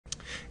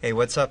Hey,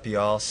 what's up,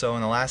 y'all? So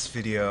in the last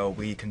video,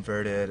 we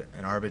converted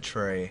an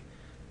arbitrary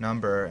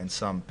number in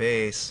some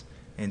base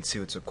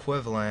into its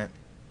equivalent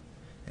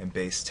in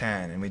base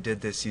 10, and we did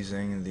this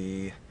using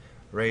the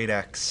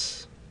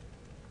radix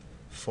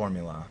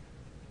formula.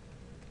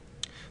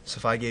 So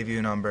if I gave you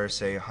a number,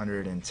 say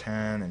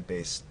 110 in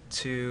base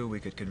 2, we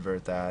could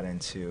convert that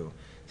into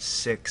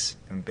 6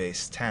 in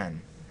base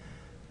 10.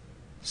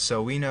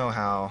 So we know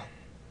how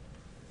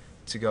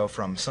to go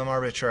from some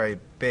arbitrary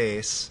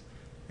base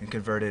and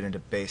convert it into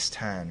base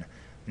 10.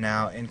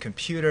 Now in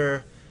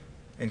computer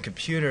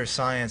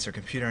science or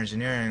computer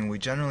engineering, we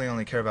generally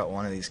only care about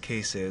one of these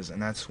cases, and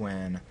that's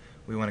when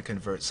we want to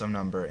convert some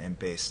number in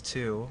base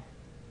 2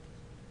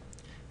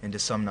 into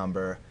some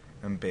number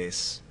in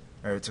base,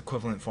 or its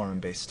equivalent form in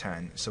base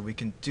 10. So we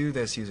can do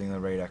this using the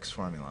radix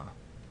formula.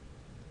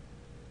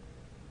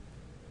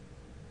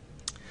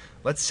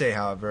 Let's say,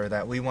 however,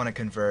 that we want to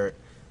convert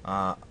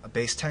a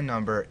base 10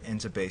 number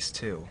into base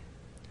 2.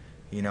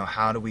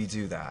 How do we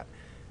do that?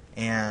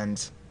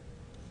 And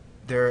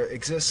there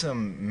exist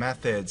some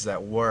methods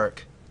that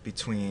work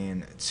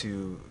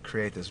to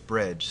create this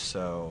bridge.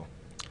 So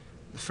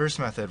the first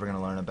method we're going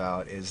to learn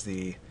about is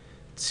the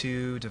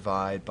 2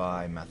 divide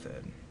by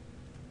method.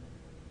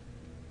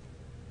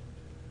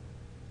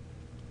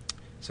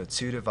 So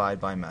 2 divide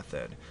by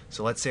method.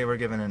 So let's say we're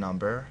given a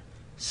number,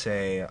 let's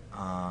say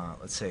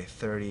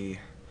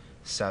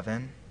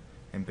 37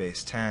 in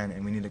base 10,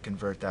 and we need to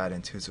convert that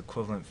into its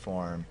equivalent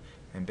form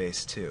in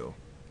base 2.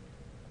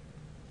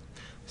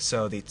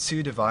 So the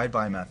 2 divide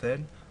by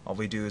method, all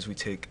we do is we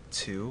take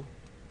 2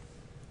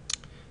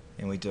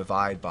 and we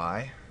divide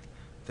by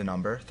the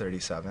number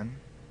 37,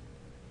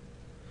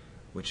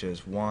 which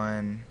is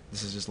 1,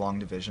 this is just long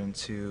division,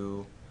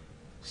 2,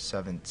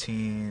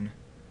 17,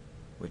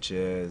 which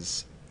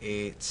is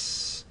 8,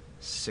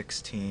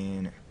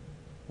 16,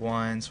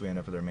 1, so we end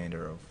up with a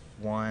remainder of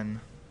 1,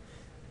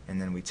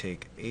 and then we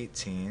take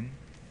 18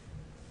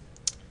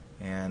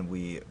 and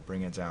we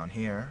bring it down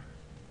here,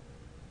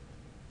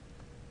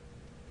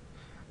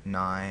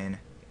 9,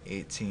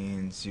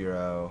 18,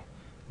 0,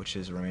 which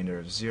is a remainder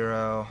of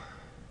 0,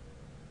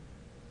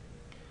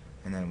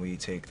 and then we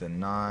take the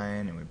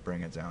 9 and we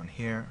bring it down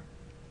here,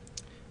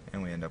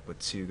 and we end up with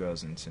 2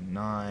 goes into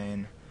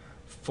 9,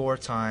 4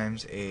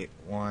 times 8,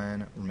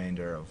 1,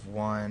 remainder of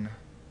 1,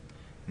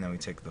 and then we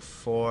take the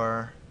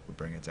 4, we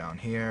bring it down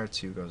here,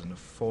 2 goes into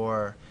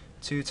 4,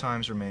 2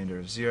 times remainder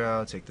of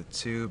 0, take the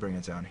 2, bring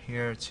it down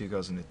here, 2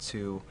 goes into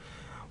 2,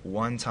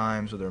 1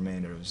 times with a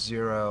remainder of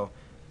 0,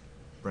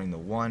 bring the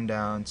 1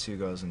 down, 2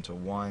 goes into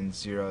 1,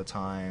 0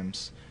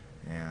 times,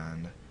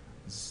 and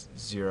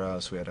 0,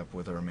 so we end up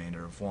with a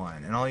remainder of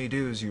 1. And all you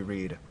do is you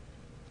read,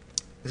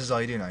 this is all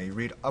you do now, you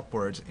read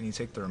upwards and you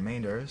take the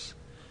remainders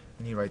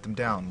and you write them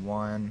down,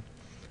 1,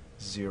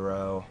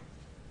 0,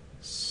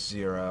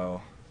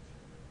 0,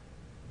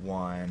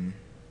 1,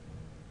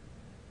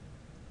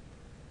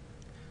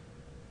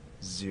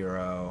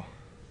 0,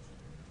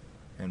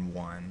 and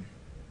 1.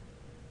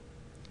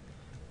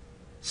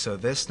 So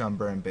this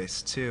number in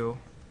base 2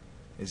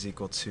 is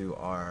equal to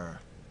our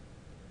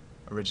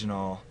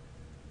original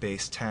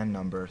base 10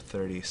 number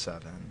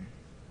 37.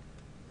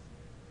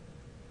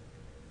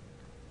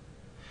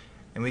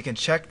 And we can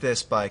check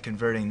this by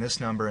converting this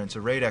number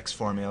into radix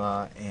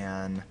formula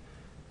and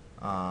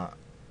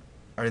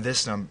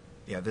this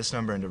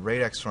number into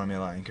radix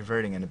formula and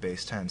converting into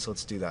base 10. So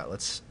let's do that.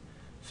 Let's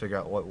figure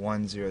out what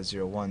 1, 0,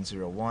 0, 1,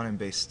 0, 1 in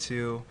base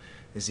 2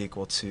 is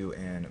equal to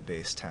in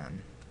base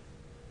 10.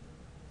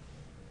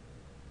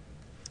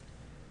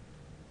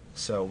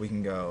 So we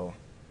can go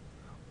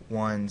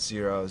 1,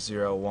 0,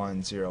 0,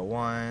 1, 0,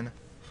 1,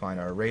 find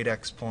our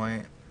radix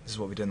point. This is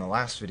what we did in the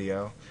last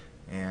video,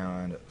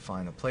 and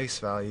find the place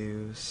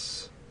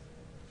values.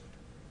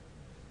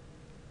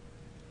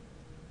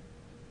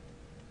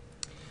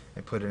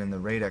 And put it in the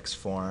radix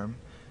form.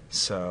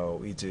 So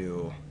we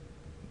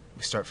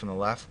start from the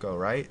left, go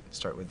right,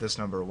 start with this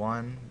number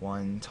 1,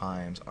 1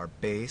 times our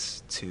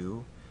base,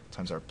 2,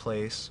 times our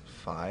place,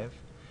 5.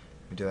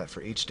 We do that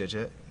for each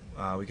digit.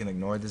 We can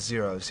ignore the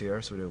zeros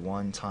here, so we do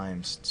 1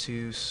 times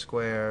 2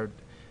 squared,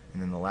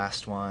 and then the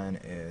last one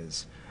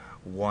is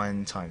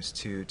 1 times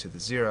 2 to the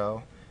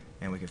 0,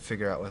 and we can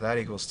figure out what that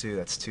equals to.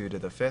 That's 2 to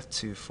the 5th,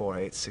 2, 4,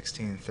 8,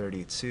 16,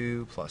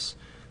 32, plus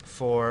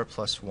 4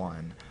 plus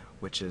 1,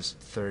 which is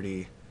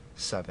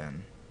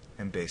 37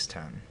 in base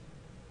 10.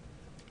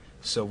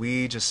 So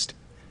we just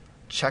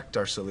checked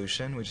our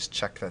solution. We just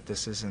checked that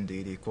this is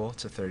indeed equal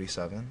to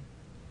 37.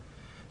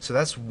 So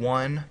that's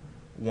one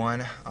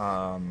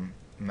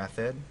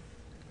method.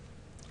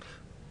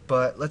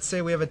 But let's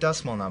say we have a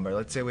decimal number.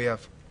 Let's say we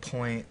have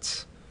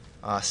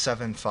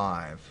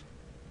 0.75.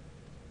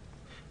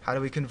 How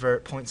do we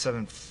convert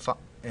 0.75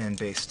 in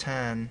base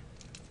 10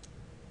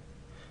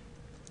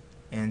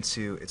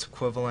 into its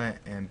equivalent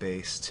in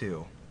base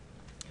 2?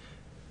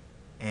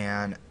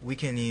 And we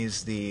can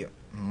use the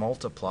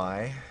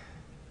multiply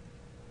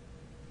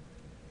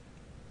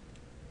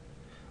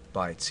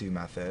by 2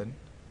 method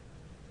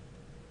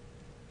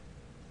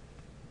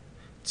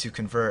to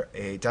convert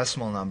a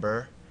decimal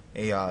number,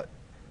 a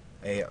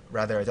a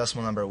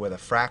decimal number with a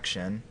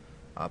fraction,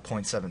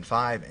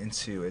 0.75,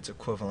 into its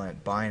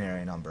equivalent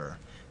binary number.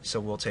 So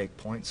we'll take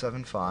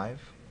 0.75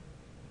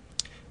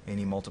 and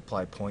you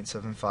multiply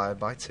 0.75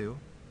 by 2.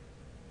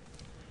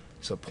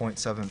 So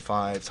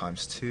 0.75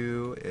 times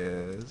 2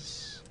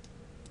 is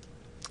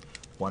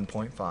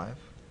 1.5.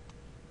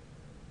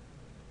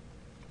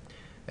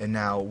 And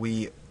now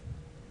we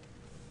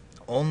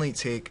only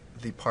take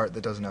the part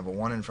that doesn't have a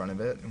 1 in front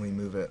of it and we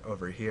move it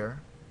over here.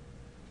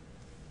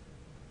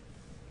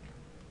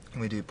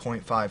 And we do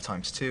 0.5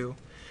 times 2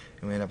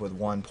 and we end up with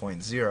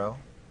 1.0.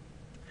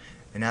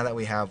 And now that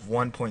we have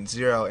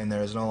 1.0 and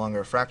there is no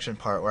longer a fraction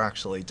part, we're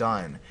actually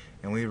done.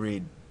 And we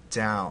read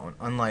down.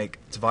 Unlike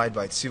divide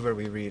by 2 where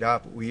we read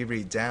up, we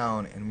read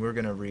down and we're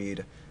going to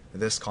read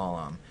this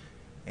column.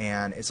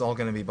 And it's all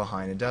going to be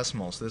behind a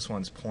decimal. So this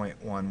one's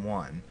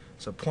 0.11.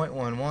 So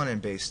 0.11 in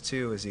base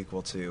 2 is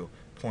equal to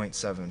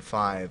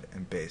 0.75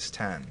 in base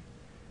 10.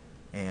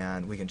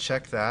 And we can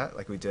check that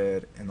like we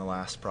did in the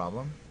last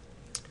problem.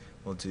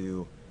 We'll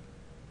do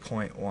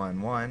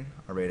 0.11,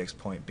 our radix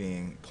point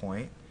being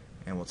point,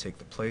 and we'll take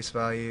the place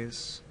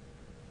values.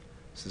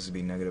 So this would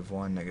be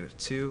 -1,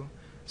 -2.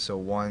 So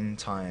 1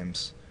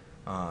 times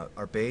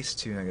our base,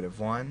 2,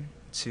 -1,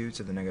 2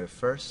 to the negative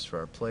first for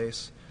our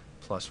place,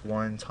 plus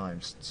 1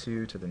 times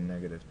 2 to the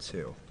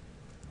 -2.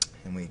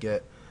 And we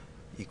get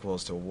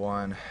equals to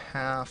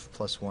 1/2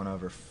 plus 1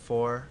 over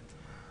 4,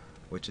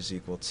 which is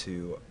equal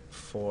to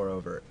 4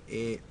 over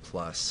 8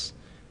 plus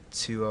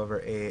 2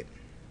 over 8,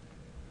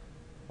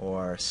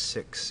 or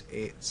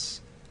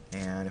 6/8.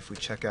 And if we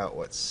check out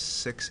what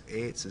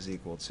 6/8 is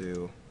equal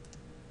to,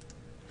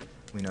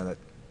 we know that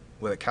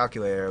with a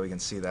calculator we can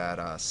see that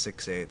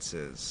 6/8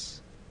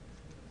 is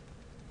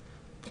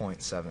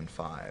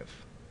 0.75.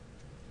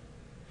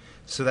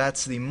 So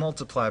that's the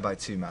multiply by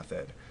 2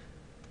 method.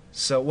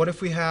 So what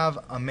if we have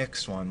a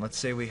mixed one? Let's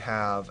say we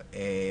have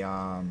a,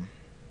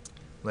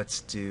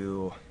 let's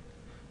do,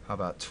 how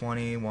about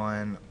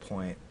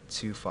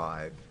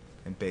 21.25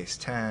 in base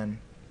 10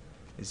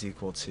 is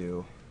equal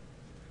to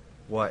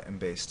what in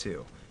base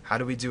 2? How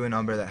do we do a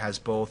number that has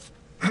both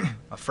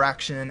a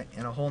fraction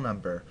and a whole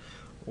number?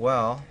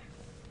 Well,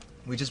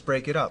 we just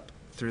break it up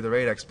through the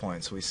radix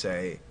points. We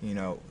say, you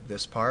know,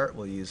 this part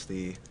we'll use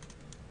the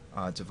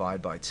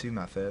divide by 2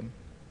 method,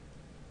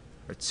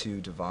 or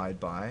 2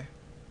 divide by.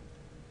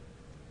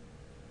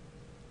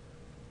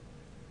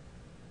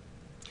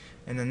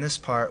 And then this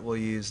part we'll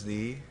use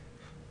the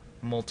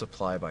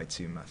multiply by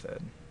 2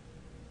 method.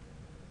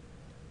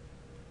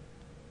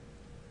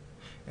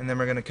 And then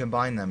we're going to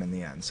combine them in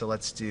the end. So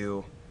let's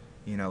do,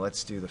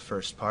 let's do the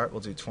first part.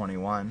 We'll do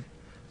 21.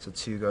 So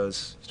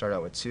start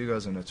out with 2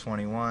 goes into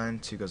 21,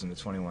 2 goes into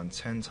 21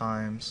 10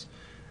 times.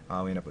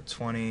 We end up with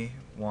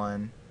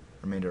 21,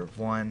 remainder of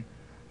 1.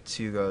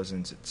 2 goes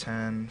into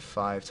 10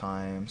 5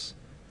 times,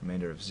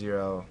 remainder of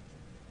 0.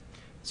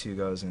 2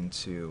 goes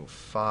into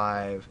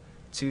 5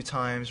 2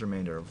 times,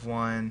 remainder of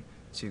 1.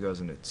 2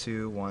 goes into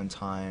 2 1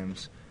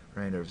 times,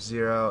 remainder of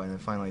 0, and then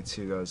finally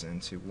 2 goes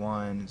into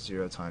 1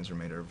 0 times,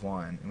 remainder of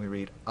 1. And we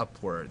read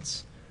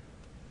upwards.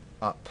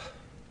 Up.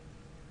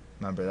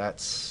 Remember,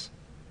 that's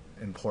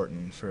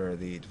important for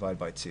the divide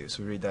by 2.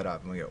 So we read that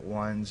up and we get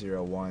 1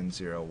 0 1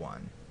 0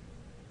 1.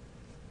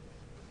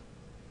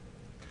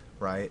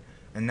 Right?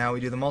 And now we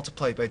do the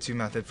multiply by 2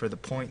 method for the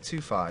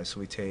 0.25. So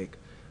we take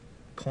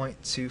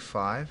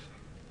 0.25,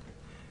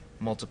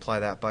 multiply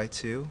that by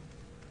 2,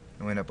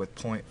 and we end up with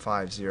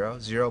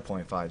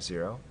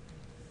 0.50.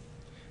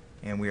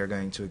 And we are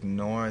going to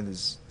ignore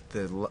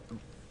the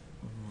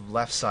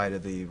left side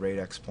of the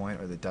radix point,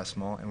 or the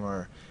decimal, and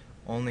we're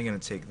only going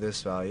to take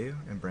this value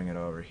and bring it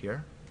over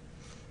here.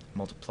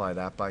 Multiply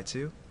that by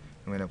 2,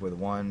 and we end up with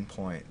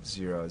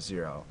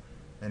 1.00.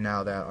 And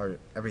now that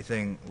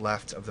everything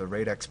left of the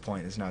radix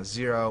point is now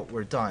 0,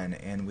 we're done,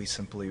 and we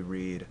simply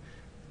read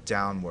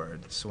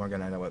downward. So we're going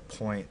to end up with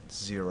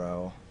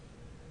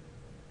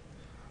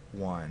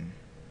 0.01.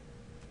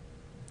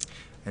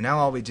 And now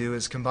all we do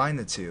is combine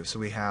the two. So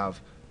we have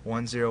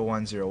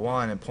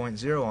 10101 and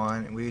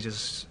 0.01, and we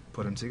just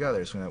put them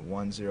together. So we have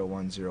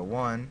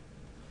 10101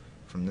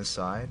 from this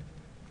side,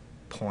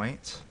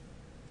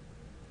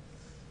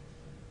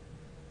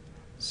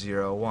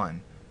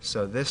 0.01.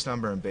 So this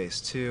number in base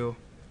 2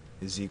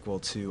 is equal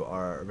to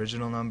our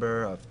original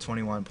number of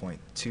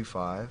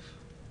 21.25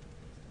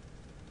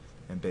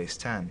 in base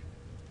 10.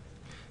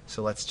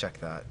 So let's check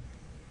that.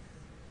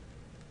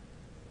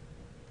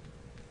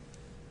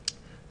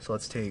 So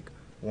let's take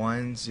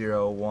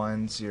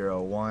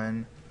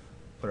 10101,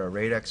 put our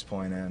radix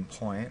point in,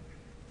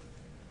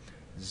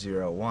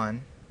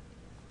 0.01,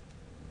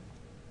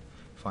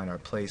 find our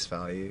place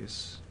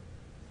values.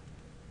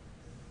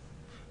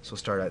 So we'll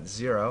start at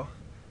 0.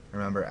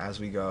 Remember, as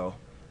we go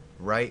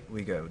right,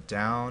 we go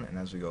down, and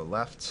as we go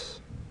left,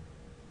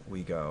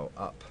 we go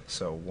up.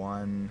 So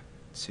 1,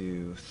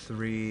 2,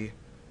 3,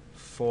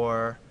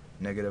 4,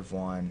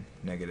 -1,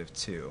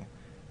 -2.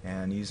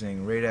 And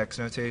using radix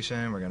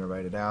notation, we're going to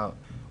write it out.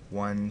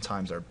 1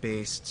 times our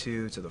base,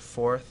 2 to the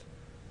 4th,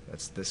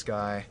 that's this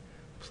guy,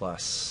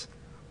 plus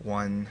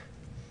 1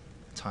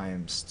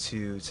 times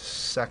 2 to the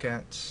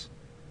second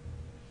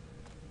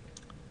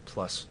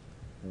plus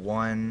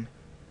 1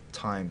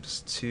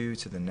 times 2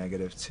 to the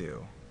negative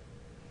 2.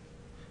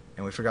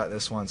 And we forgot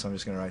this one, so I'm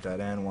just going to write that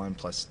in. 1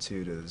 plus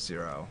 2 to the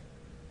 0.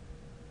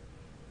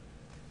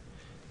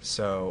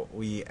 So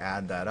we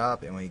add that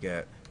up and we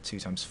get 2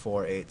 times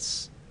 4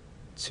 eighths,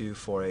 2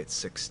 4 eighths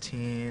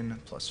 16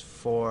 plus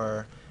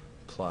 4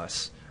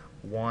 plus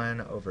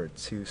 1 over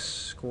 2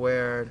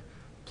 squared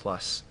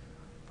plus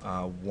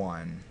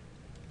 1.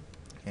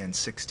 And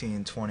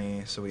 16,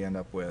 20, so we end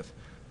up with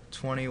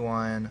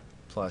 21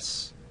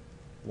 plus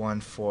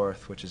 1/4,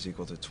 which is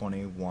equal to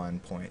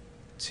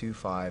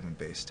 21.25 in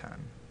base 10.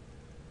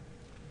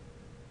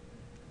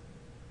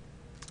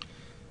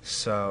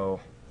 So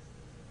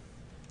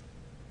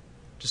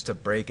just to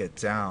break it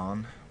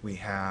down, we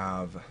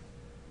have,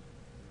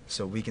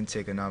 so we can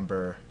take a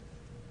number,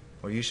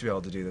 well, you should be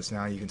able to do this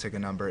now. You can take a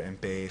number in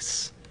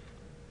base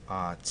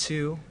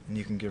 2 and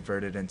you can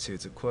convert it into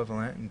its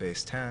equivalent in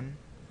base 10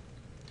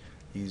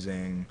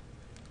 using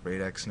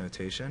radix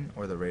notation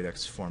or the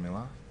radix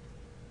formula.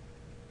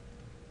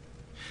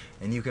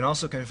 And you can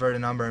also convert a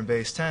number in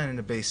base 10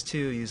 into base 2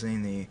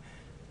 using the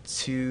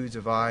 2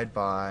 divide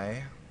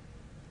by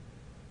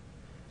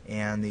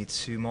and the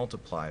 2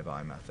 multiply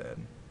by method.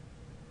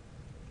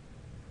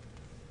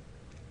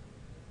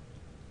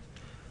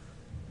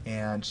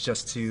 And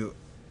just to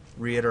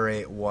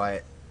reiterate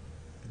what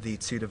the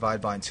 2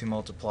 divide by and 2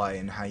 multiply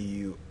and how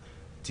you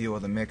deal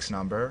with a mixed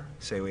number,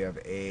 say we have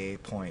A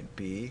point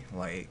B,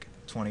 like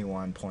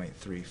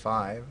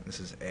 21.35. This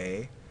is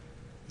A,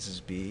 this is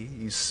B.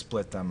 You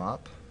split them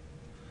up.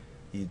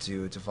 You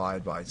do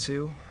divide by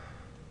 2,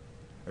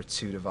 or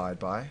 2 divide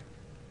by.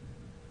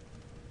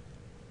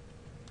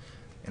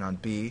 And on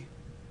B,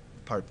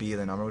 part B of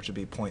the number, which would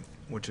be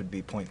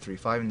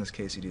 0.35, in this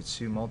case you do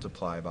 2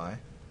 multiply by.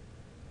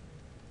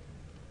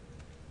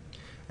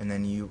 And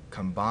then you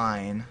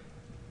combine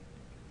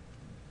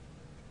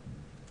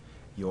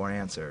your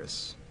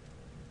answers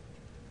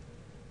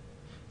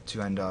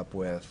to end up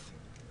with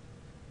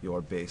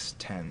your base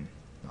 10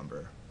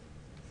 number.